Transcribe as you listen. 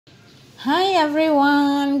Hi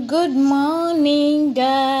everyone, good morning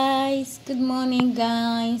guys.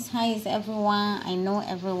 How is everyone? I know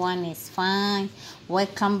everyone is fine.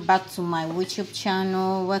 Welcome back to my YouTube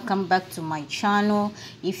channel.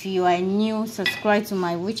 If you are new, subscribe to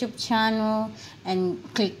my YouTube channel and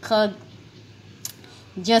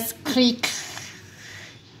just click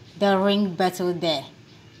the ring button there,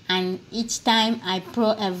 and each time I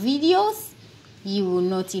upload a videos you will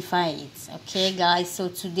notify it. Okay guys, so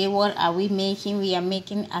today what are we making? We are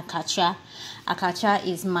making akacha. Akacha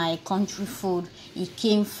is my country food. It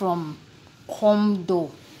came from Komdo.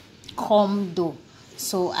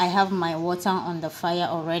 So I have my water on the fire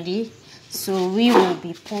already, so we will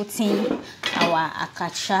be putting our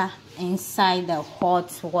akacha inside the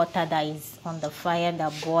hot water that is on the fire,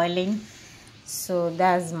 that boiling. So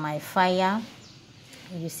that's my fire,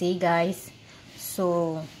 you see guys.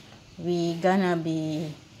 So we're gonna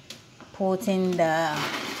be putting the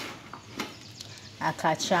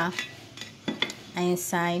akacha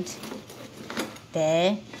inside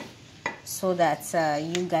there so that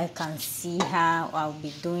you guys can see how I'll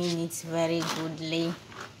be doing it very goodly.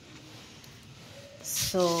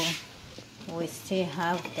 So we still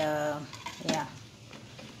have the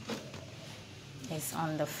it's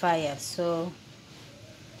on the fire. So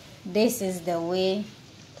this is the way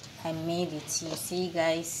I made it, you see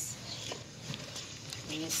guys.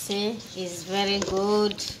 You see, it's very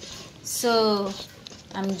good. So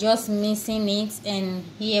I'm just mixing it, and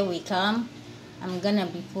here we come. I'm gonna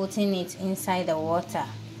be putting it inside the water.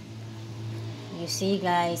 You see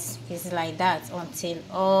guys, it's like that until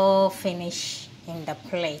all finish in the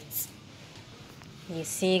plate. You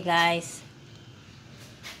see guys,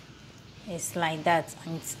 it's like that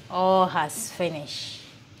and it all has finished.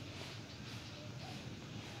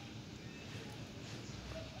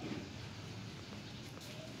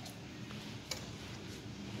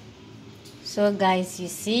 So guys, you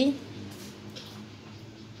see,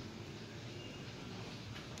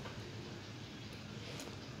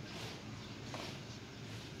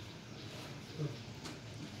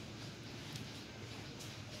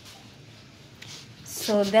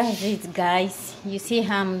 so that's it guys. You see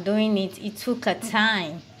how I'm doing it. It took a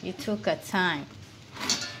time,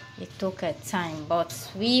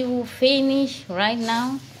 but we will finish right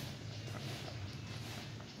now.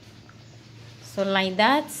 So like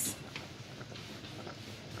that,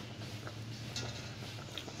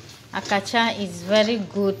 akacha is very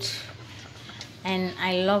good and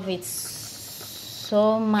I love it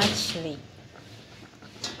so muchly.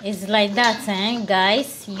 It's like that,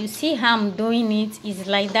 guys. You see how I'm doing it? It's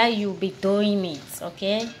like that you'll be doing it,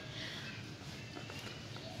 okay?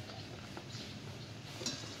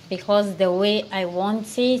 Because the way I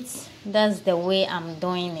want it, that's the way I'm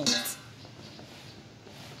doing it.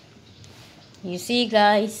 You see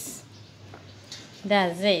guys,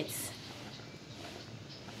 that's it.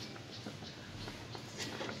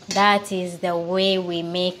 That is the way we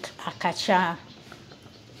make akacha.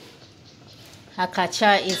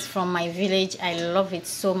 Akacha is from my village. I love it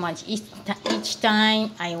so much. Each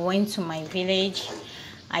time I went to my village,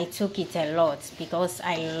 I took it a lot because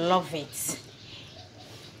I love it.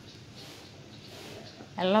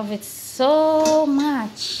 I love it so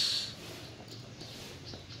much.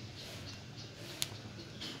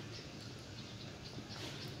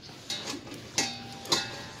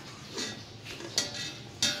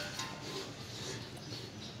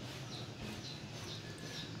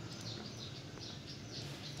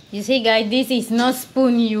 You see guys, this is not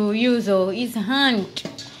spoon you use, it's hand.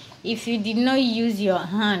 If you did not use your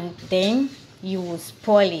hand, then you will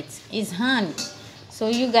spoil it. It's hand. So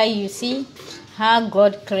you guys, you see how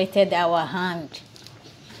God created our hand.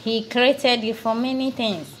 He created it for many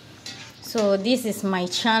things. So this is my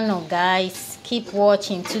channel guys, keep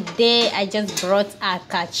watching. Today I just brought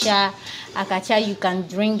akacha. Akacha, you can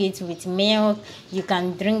drink it with milk, you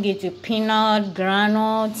can drink it with peanut,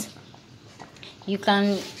 granite. You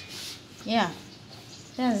can,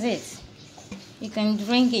 that's it. You can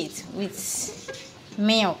drink it with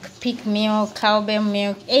milk, pig milk, cowbell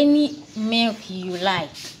milk, any milk you like.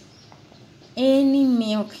 Any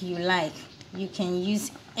milk you like. You can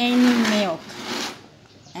use any milk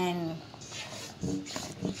and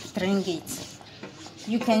drink it.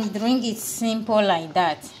 You can drink it simple like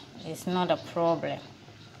that. It's not a problem.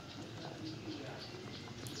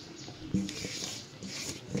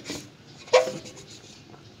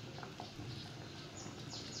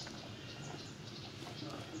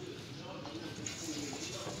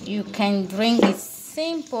 You can drink it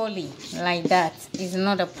simply like that. It's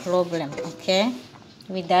not a problem, okay?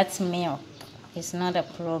 With that milk, it's not a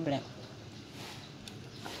problem.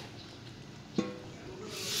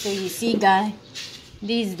 So you see guys,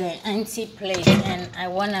 this is the empty plate and I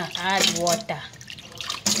want to add water.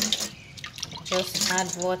 Just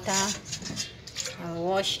add water and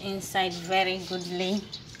wash inside very goodly.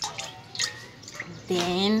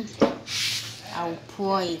 Then I'll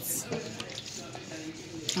pour it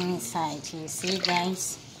inside. You see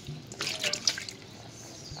guys,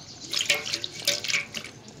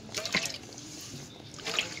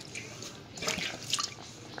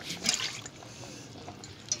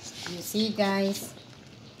 you see guys,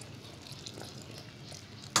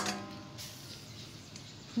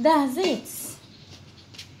 that's it.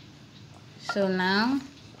 So now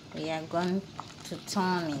we are going to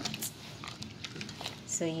turn it.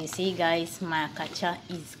 So you see guys, my akacha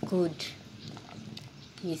is good.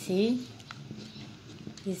 You see,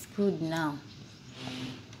 it's good now.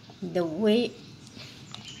 The way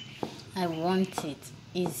I want it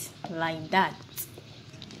is like that.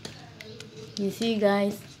 You see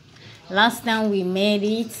guys, last time we made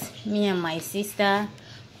it, me and my sister,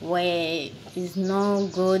 where it's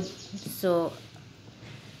not good, so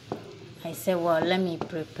I said, well, let me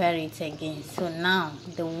prepare it again. So now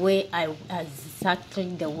the way exactly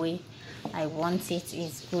the way I want it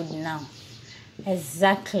is good now.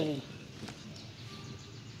 Exactly.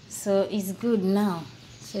 So it's good now.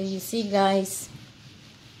 So you see guys,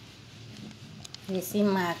 you see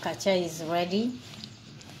my akacha is ready.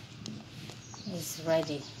 It's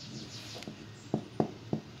ready.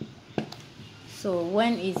 So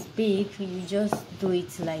when it's big, you just do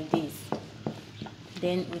it like this.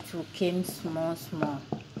 Then it will come small.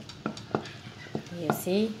 You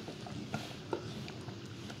see?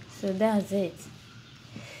 So that's it.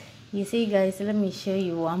 You see guys, let me show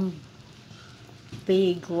you one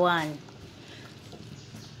big one.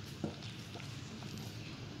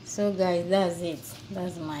 So guys, that's it.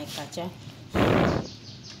 That's my akacha.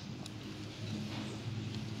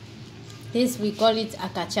 This we call it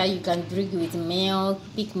akacha. You can drink with milk,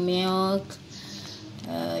 pig milk.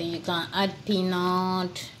 You can add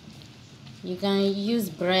peanut. You can use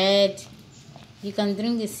bread. You can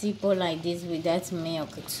drink a sipper like this with that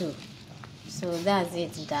milk too. So that's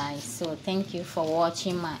it guys. So thank you for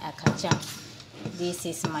watching my akacha. This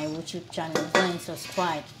is my YouTube channel. Go and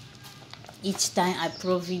subscribe. Each time I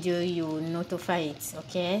upload video, you will notify it.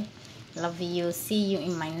 Okay, love you. See you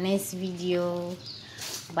in my next video.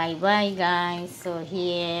 Bye bye guys. So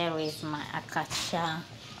here is my akacha.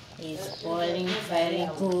 It's boiling very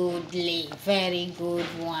goodly. Very good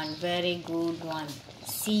one.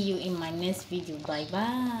 See you in my next video. Bye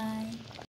bye.